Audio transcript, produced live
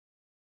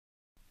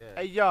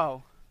Hey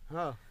yo,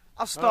 Huh.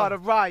 I started a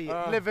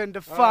riot, living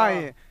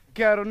defiant.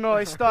 Ghetto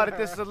Noise started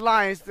this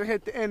alliance to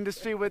hit the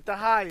industry with the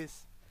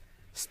highest.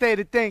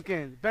 Stated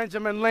thinking,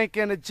 Benjamin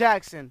Lincoln to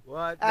Jackson.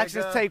 What,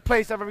 Actions nigga? take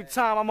place every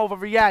time I'm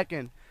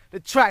overreacting. The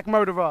track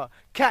murderer,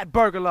 cat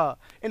burglar.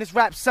 In this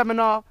rap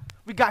seminar,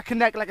 we got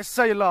connect like a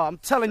cellular. I'm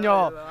telling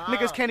y'all,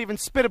 niggas can't even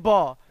spit a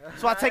ball.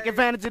 So I take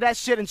advantage of that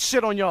shit and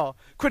shit on y'all.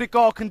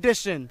 Critical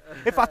condition.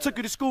 If I took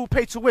you to school,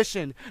 pay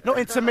tuition. No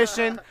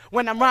intermission.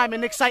 When I'm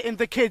rhyming, exciting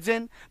the kids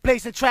in.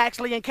 Blazing tracks,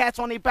 laying cats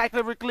on their back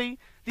lyrically.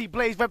 The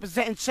Blaze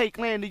representing Shake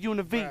Land, the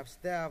Univ. Rap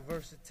style,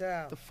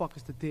 versatile. The fuck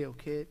is the deal,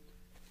 kid?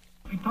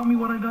 You tell me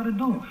what I gotta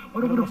do.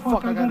 Whatever the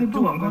fuck I gotta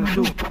do, I'm gonna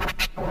do.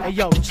 Hey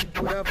yo,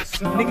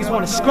 niggas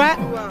wanna scrap?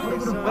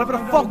 Whatever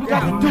the fuck we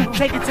gotta do,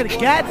 take it to the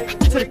gat,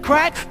 to the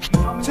cracks,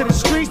 to the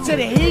streets, to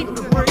the heat.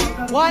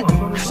 What?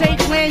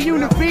 Shake Land,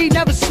 Univ,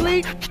 never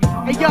sleep.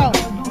 Hey yo,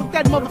 put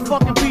that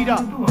motherfucking beat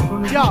up.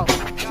 Yo,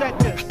 check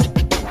this.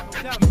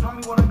 Tell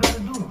me what I gotta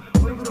do.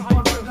 Whatever the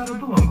fuck I gotta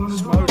do, I'm gonna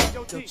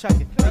do. Yo, check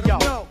it. Hey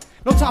yo.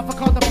 No time for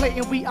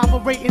contemplating, we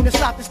operating to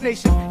stop this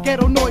nation.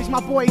 Ghetto Noise,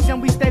 my boys,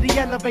 and we steady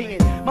elevating.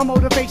 My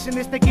motivation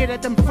is to get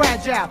at them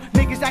fragile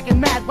niggas acting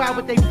mad wild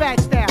with they fat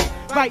style.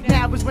 Right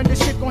now is when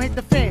this shit gon' hit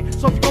the fan.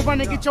 So if you gon'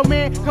 run and get your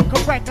man, come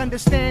correct,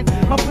 understand.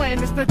 My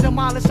plan is to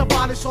demolish,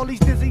 abolish all these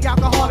dizzy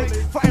alcoholics.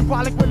 Frontin'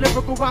 brolic with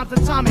lyrical rhymes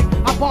atomic.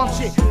 I bomb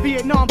shit,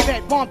 Vietnam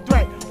vet, bomb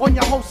threat on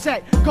your whole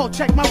set. Go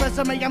check my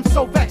resume, I'm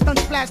so vexed. Done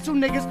splashed 2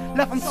 niggas,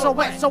 left them so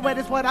wet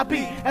is what I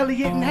be.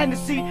 Elliot and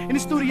Hennessy in the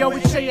studio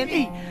with Shay and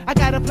E. I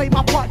gotta play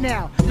my part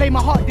now, lay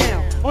my heart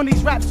down on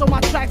these raps so my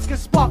tracks can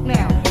spark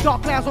now.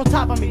 Dark clouds on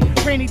top of me,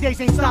 rainy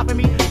days ain't stopping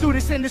me. Through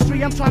this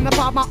industry, I'm trying to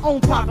buy my own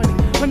property.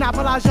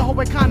 Monopolize your whole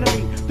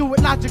economy, do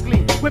it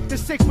logically. Whip the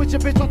 6 with your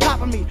bitch on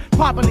top of me,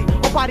 properly.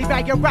 Or body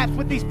bag your raps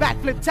with these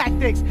backflip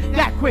tactics.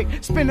 That quick,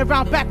 spin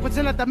around backwards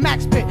and at the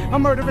max pit. A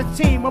murderous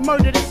team, a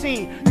murder the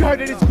scene. You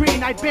heard it, it's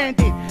green, I banned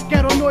it.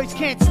 Ghetto Noise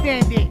can't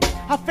stand it.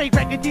 How fake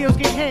record deals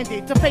get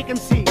handed to fake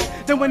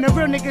MCs. Then when the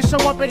real niggas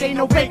show up, it ain't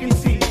no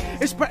vacancy.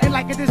 It's spreading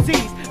like a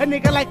disease. A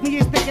nigga like me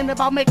is thinking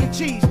about making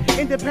cheese.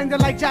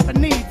 Independent like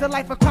Japanese. The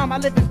life of crime I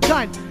live is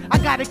done. I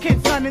got a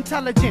kid, son,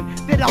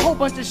 intelligent. Did a whole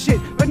bunch of shit,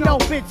 but no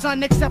bit,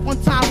 son, except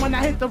one time when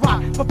I hit the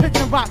rock. For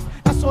pitching rocks,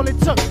 that's all it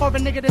took for a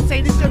nigga to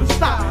say this shit'll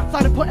stop.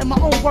 Started putting my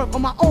own work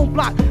on my own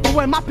block. But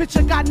when my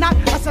picture got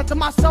knocked, I said to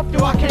myself,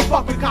 yo, I can't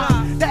fuck with cops.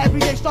 The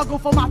everyday struggle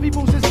for my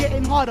peoples is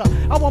getting harder.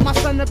 I want my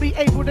son to be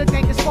able to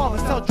thank his father.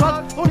 Sell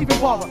drugs, don't even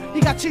bother.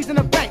 He got cheese in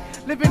the bank,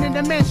 living in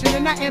the mansion,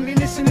 and that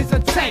ammunition is a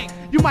tank.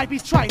 You might be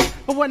trite,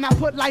 but when I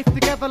put life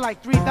together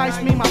like 3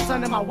 dice, me, my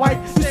son, and my wife,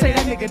 you say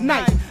that nigga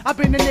nice. I've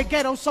been in the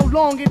ghetto so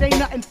long, it ain't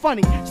nothing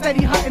funny.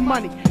 Steady hunting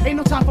money, ain't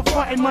no time for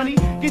fronting money.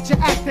 Get your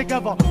act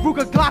together,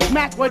 Ruger, Glock,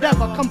 Mac,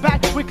 whatever. Come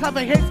back with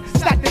clever hits,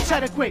 stack the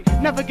cheddar quick,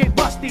 never get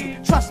rusty.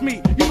 Trust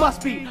me, you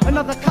must be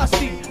another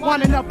custody,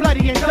 winding up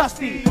bloody and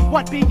dusty.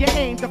 What be your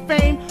aim, the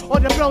fame, or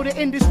to blow the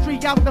industry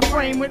out the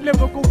frame with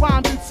lyrical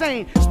rhymes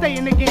insane? Stay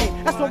in the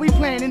game, that's what we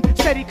planning.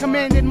 Steady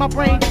commanding my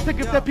brain to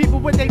give the people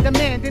what they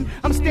demanding.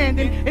 I'm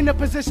standing in the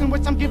position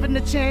which I'm given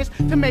the chance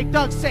to make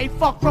thugs say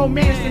fuck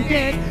romance and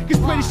dance. Gets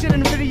pretty shit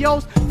in the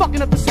videos,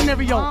 fucking up the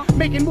scenario.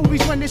 Making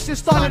movies when this shit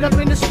started up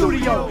in the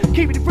studio.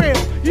 Keep it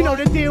real, you know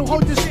the deal,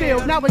 hold it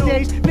still.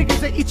 Nowadays, niggas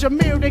they eat your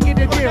meal, they get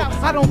a deal.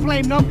 I don't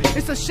blame them,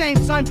 it's a shame,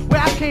 son.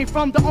 Where I came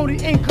from, the only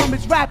income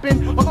is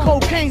rapping or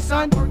cocaine,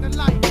 son.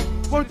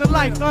 Worth the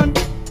life, son.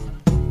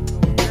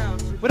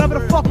 Whatever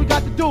the fuck we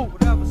got to do.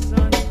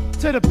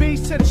 To the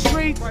beach, to the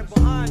streets.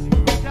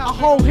 A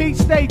whole heat,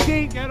 stay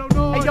deep.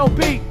 Hey yo,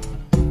 B,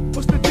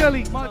 what's the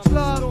dilly? Much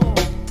love.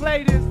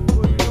 Play this.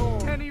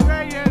 Kenny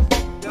Reyes.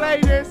 Play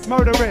this.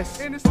 Murderous.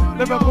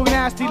 Lyrical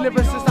nasty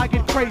lyricist, I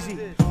get crazy.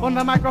 On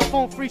the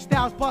microphone,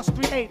 freestyles, bust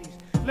 380s.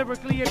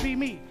 Lyrically, it be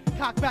me.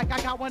 Cock back,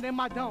 I got one in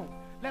my dome.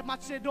 Let my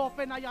shit off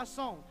and now y'all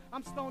song.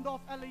 I'm stoned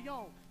off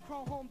Elion.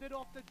 Chrome homed it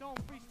off the dome.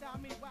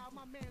 Freestyle me while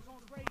my man's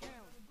on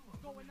Greyhound.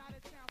 Going out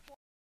of town.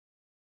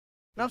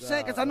 Know what I'm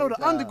saying? Cause I know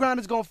the underground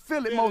is gonna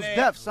feel it most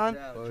deaf, son.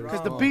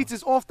 Cause the beats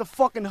is off the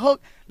fucking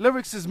hook,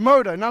 lyrics is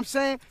murder. Know what I'm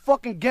saying?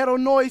 Fucking Ghetto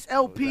Noise,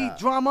 LP,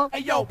 drama. Hey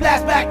yo,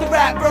 blast back the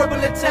rap,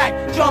 verbal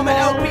attack. Drama,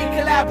 LP,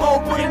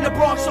 collabo, putting the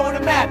Bronx on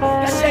the map.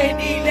 That's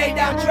A&E, lay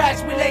down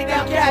tracks, we lay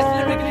down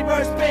gas. Lyrically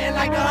verse spitting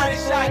like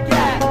 100-shot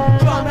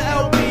gas. Drama,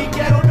 LP,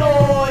 Ghetto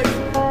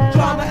Noise.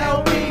 Drama,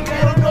 LP,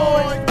 Ghetto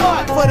Noise.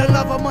 What? For the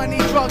love of money,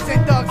 drugs,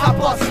 and thugs, I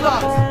bust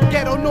slugs.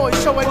 Ghetto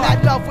Noise, showing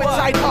that love with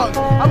tight hugs.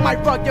 I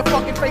might rug your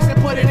fucking face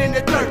and put it in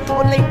the dirt,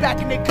 or lay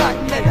back in the cut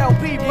and let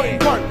LP put in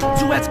work.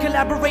 Duets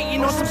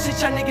collaborating on some shit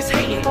y'all niggas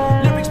hating.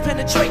 Lyrics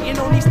penetrating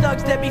on these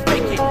thugs that be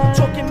faking.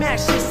 Talking mad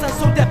shit, son,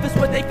 so deaf is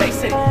what they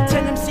facing.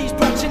 10 MCs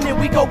punching and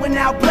we going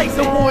out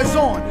blazing. The war is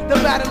on, the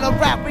battle of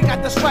rap. We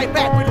got the strike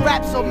back with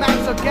raps or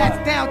maps or gats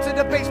down to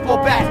the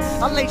baseball bats.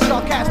 I lace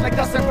y'all cats like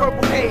dust and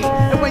purple haze.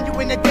 And when you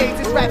in the days,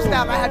 this rap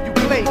style I have you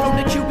play. From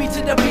the QB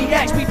to the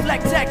BX, we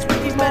flex X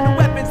with these metal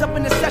weapons up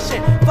in the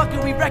session.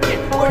 Fucking we wrecking,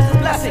 words is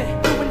blessing.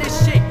 Doing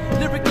this shit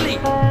lyrically.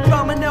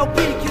 Drama and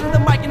LP, killing the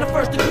mic in the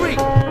first degree.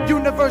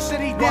 Universe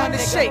adversity down to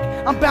shake.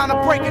 I'm bound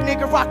to break a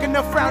nigga rocking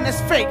a frown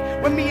that's fake.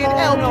 When me and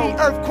LP,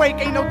 earthquake,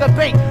 ain't no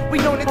debate. We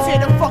known to tear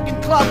the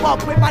fucking club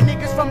up with my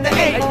niggas from the A.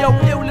 Hey yo,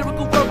 ill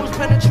lyrical verbals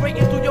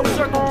penetrating through your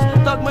circles.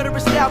 Thug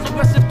murderous styles,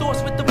 aggressive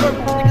thoughts with the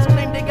verbals. Niggas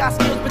claim they got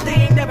skills, but they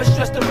ain't never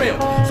stressed the real.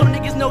 So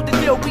niggas know the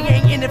deal, we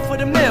ain't in it for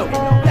the mill.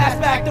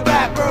 Blast back to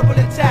rap, verbal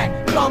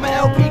attack. Drama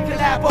LP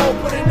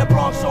collabo, putting the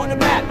Bronx on the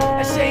map.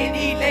 And Shane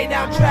E lay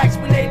down tracks,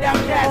 we lay down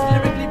cats.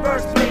 Lyrically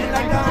verse spitting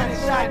like a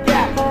 100-shot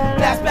gap.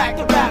 Blast back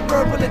to rap,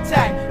 verbal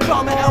attack.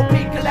 Drama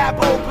LP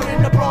collabo,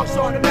 putting the Bronx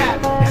on the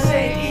map. And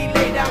Shane E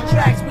lay down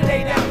tracks, we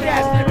lay down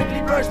cats.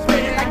 Lyrically verse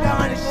spitting like a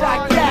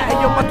 100-shot gap.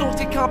 Hey yo, my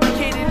thoughts get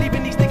complicated,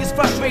 leaving these niggas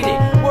frustrated.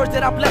 Words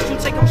that I bless you,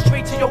 take them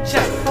straight to your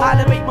chest. I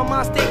elevate my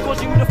mind state,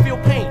 causing you to feel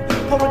pain.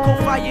 Pouring cold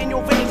fire in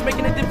your veins,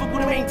 making it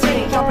difficult to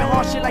maintain. Dropping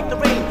hard shit like the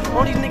rain.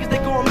 All these niggas, they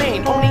gon'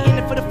 remain. Only in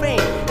it for the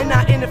fame, and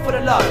not in it for the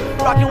love.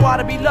 Rockin'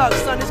 water be lugs,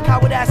 son, this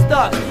coward ass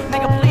thugs.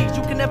 Nigga, please,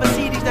 you can never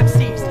see these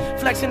MCs.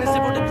 Flexing in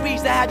 0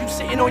 degrees that have you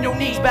sitting on your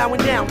knees, bowing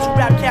down. Two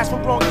rap cats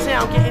from Bronx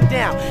town, getting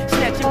down.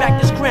 Snatching back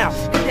this crown,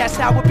 and that's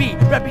how it be.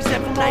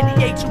 Represent from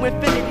 98 to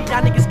infinity,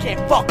 y'all niggas can't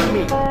fuck with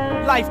me.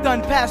 Life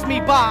done passed me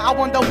by, I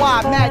wonder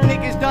why mad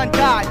niggas done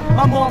died.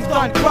 My mom's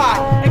done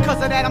cried, and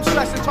cause of that I'm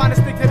stressing, trying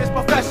to stick to this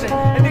profession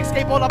and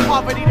escape all the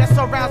poverty that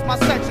surrounds my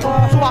section.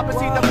 So I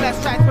proceed to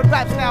bless tracks with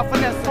rap style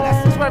finessing.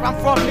 That's where I'm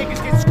from,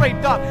 niggas get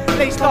scraped up,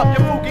 laced up,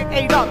 your food get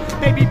ate up.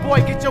 Baby boy,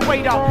 get your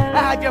weight up. I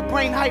have your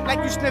brain hype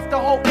like you sniffed the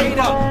whole 8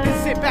 up.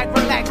 Then sit back,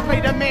 relax, play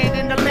the man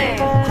in the land.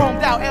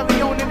 Chromed out,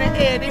 Elion in the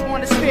air, they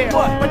wanna stare,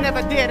 but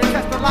never dare to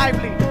test the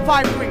lively.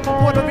 5'3",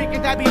 Puerto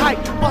Rican that be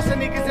hype, bustin'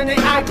 niggas in their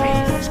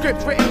eyepiece.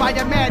 Scripts written by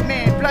a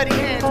madman, bloody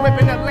hands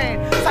whipping the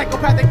land.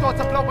 Psychopathic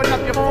thoughts are blowing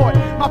up your fort.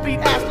 My beat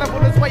ass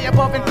level is way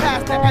above and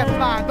past the F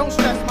line. Don't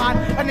stress mine,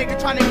 a nigga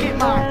trying to get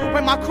mine.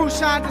 When my crew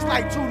shines, it's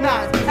like 2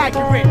 9s.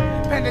 Accurate,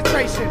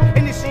 penetration,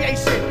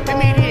 initiation,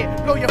 immediate.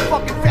 Blow your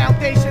fucking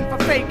foundation for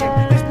faking.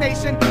 This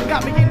nation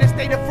got me in a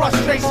state of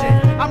frustration.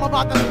 I'm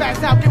about to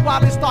spaz out, get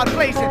wild and start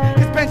blazing.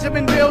 Cause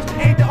Benjamin Bills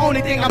ain't the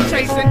only thing I'm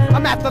chasing.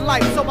 I'm after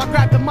life, so I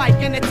grab the mic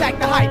and attack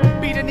the hype.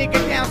 Beat a nigga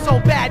down so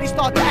bad, he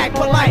start to act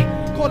polite.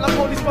 Call the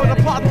police for the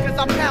party cause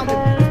I'm pounding.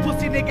 This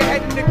pussy nigga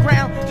head in the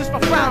ground just for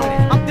frowning.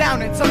 I'm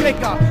downing some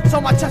liquor, so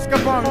my chest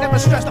can burn. Never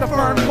stress the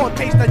firm, court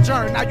case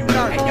adjourn, now you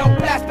learn. Hey yo,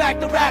 blast back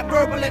the rap,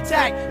 verbal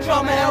attack.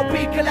 Drama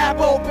LP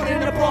collabo, putting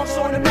the Bronx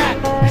on the map.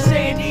 And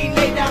Shane E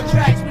lay down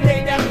tracks, we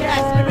lay down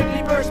cats.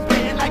 Lyrically verse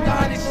spitting like a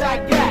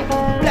 100-shot gap.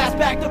 Blast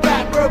back the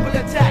rap, verbal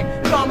attack.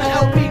 Drama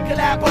LP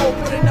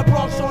collabo, putting the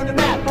Bronx on the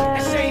map.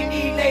 And Shane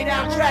E lay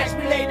down tracks,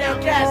 we lay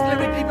down cats.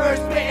 Lyrically verse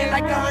spitting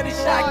like a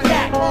 100-shot gap.